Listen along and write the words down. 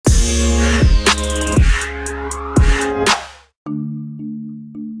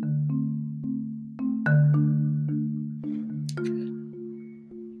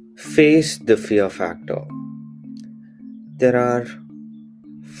Face the fear factor. There are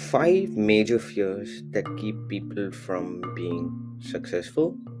five major fears that keep people from being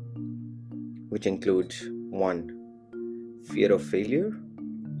successful, which includes 1. Fear of failure,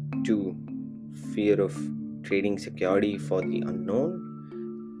 2. Fear of trading security for the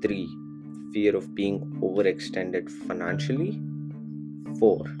unknown, 3. Fear of being overextended financially,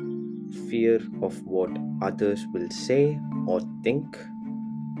 4. Fear of what others will say or think,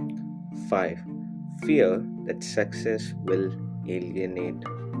 5. Fear that success will alienate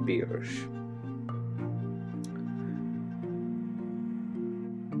peers.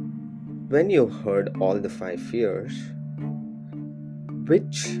 When you heard all the five fears,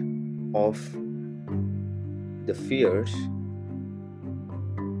 which of the fears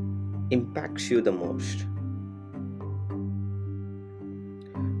impacts you the most?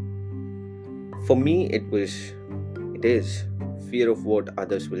 For me, it is fear of what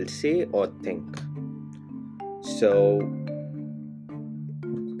others will say or think. So,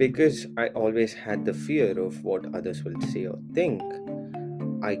 because I always had the fear of what others will say or think,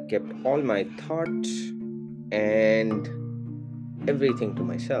 I kept all my thoughts and everything to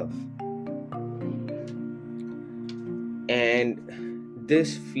myself. And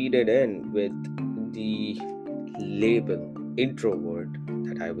this feeded in with the label introvert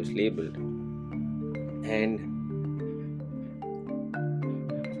that I was labeled. And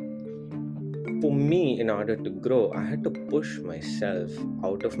for me, in order to grow, I had to push myself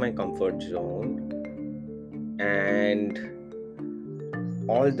out of my comfort zone, and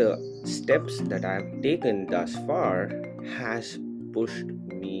all the steps that I've taken thus far has pushed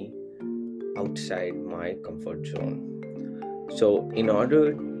me outside my comfort zone. So, in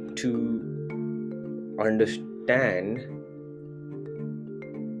order to understand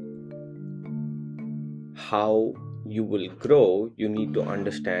how you will grow, you need to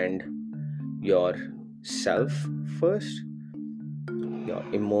understand yourself first, your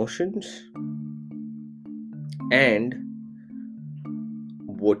emotions, and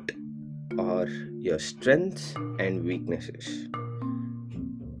what are your strengths and weaknesses.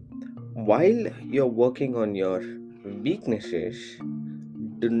 While you're working on your weaknesses,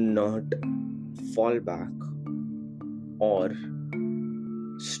 do not fall back or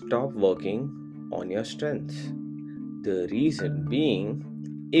stop working on your strengths. The reason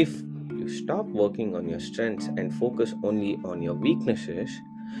being, if you stop working on your strengths and focus only on your weaknesses,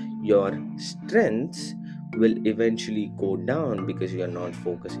 your strengths will eventually go down because you are not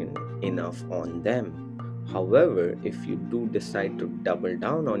focusing enough on them. However, if you do decide to double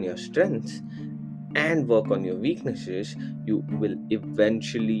down on your strengths and work on your weaknesses, you will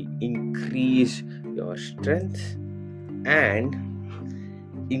eventually increase your strengths and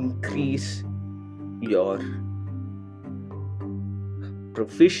increase your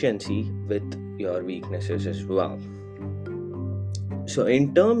proficiency with your weaknesses as well. So,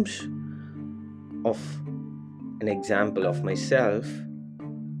 in terms of an example of myself,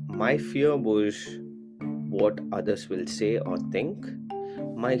 my fear was what others will say or think.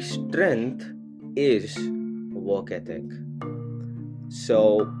 My strength is work ethic.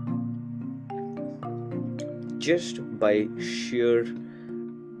 So, just by sheer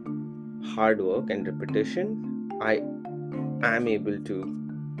hard work and repetition, I am able to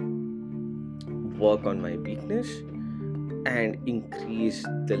work on my weakness and increase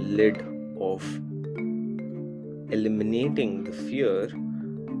the lid of eliminating the fear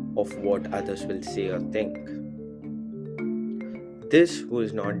of what others will say or think. This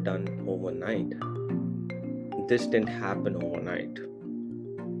was not done overnight. This didn't happen overnight.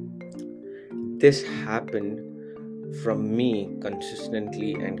 This happened from me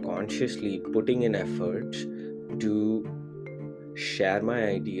consistently and consciously putting in efforts to share my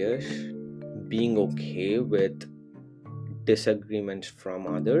ideas, being okay with disagreements from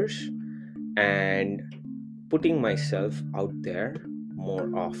others, and putting myself out there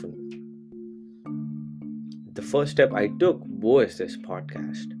more often. The first step I took was this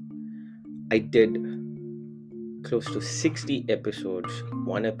podcast. I did close to 60 episodes,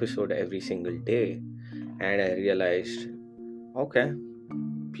 one episode every single day, and I realized, okay,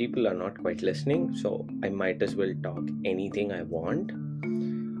 people are not quite listening, so I might as well talk anything I want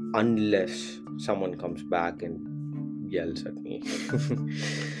unless someone comes back and yells at me.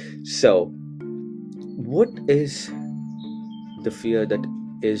 So, what is the fear that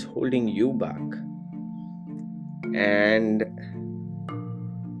is holding you back? And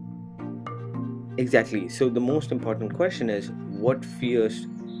exactly, so the most important question is, what fears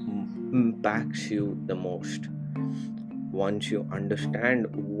impacts you the most? Once you understand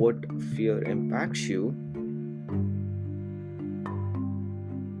what fear impacts you,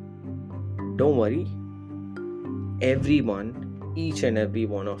 Don't worry, each and every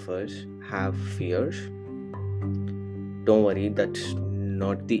one of us have fears. Don't worry, that's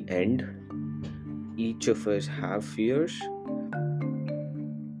not the end. Each of us have fears.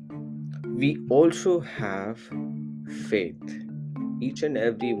 We also have faith. Each and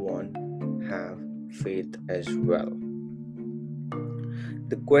every one have faith as well.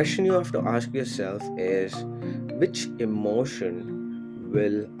 The question you have to ask yourself is, which emotion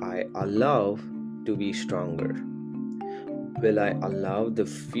will I allow to be stronger? Will I allow the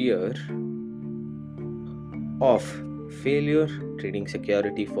fear of failure, trading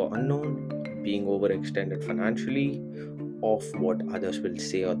security for unknown, being overextended financially, of what others will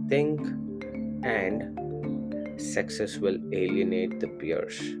say or think, and success will alienate the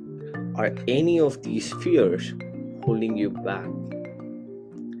peers? Are any of these fears holding you back?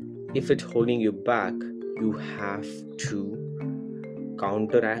 If it's holding you back, you have to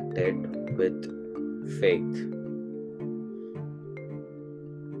counteract it with faith.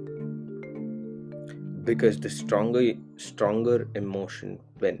 Because the stronger emotion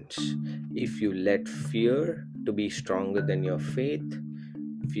wins. If you let fear to be stronger than your faith,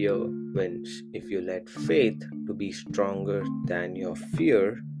 fear wins. If you let faith to be stronger than your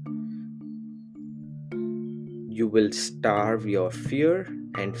fear, you will starve your fear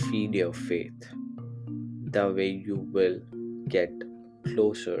and feed your faith. The way you will get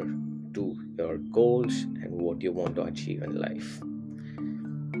closer to your goals and what you want to achieve in life.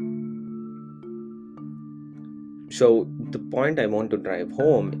 So, the point I want to drive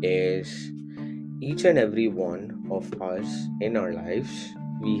home is, each and every one of us in our lives,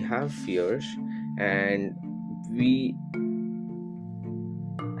 we have fears, and we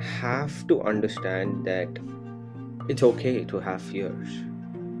have to understand that it's okay to have fears.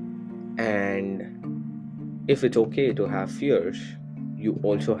 And if it's okay to have fears, you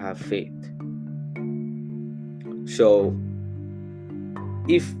also have faith. So,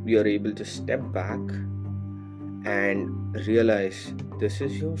 if you're able to step back and realize this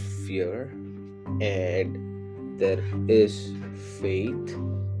is your fear and there is faith,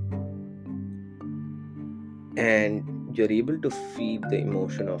 and you're able to feed the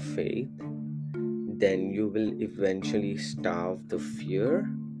emotion of faith, then you will eventually starve the fear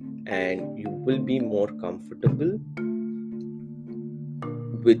and you will be more comfortable,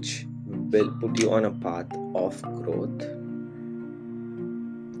 which will put you on a path of growth.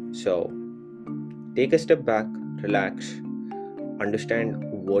 So, take a step back, relax, understand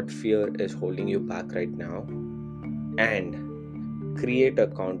what fear is holding you back right now, and create a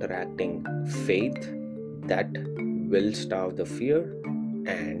counteracting faith that will starve the fear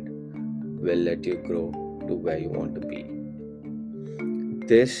and will let you grow to where you want to be.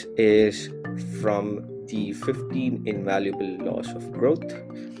 This is from the 15 Invaluable Laws of Growth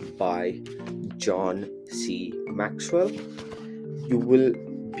by John C. Maxwell. You will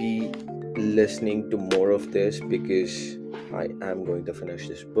be listening to more of this because I am going to finish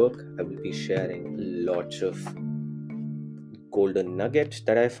this book. I will be sharing lots of golden nuggets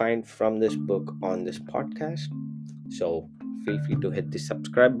that I find from this book on this podcast. So feel free to hit the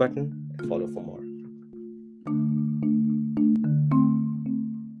subscribe button and follow for more.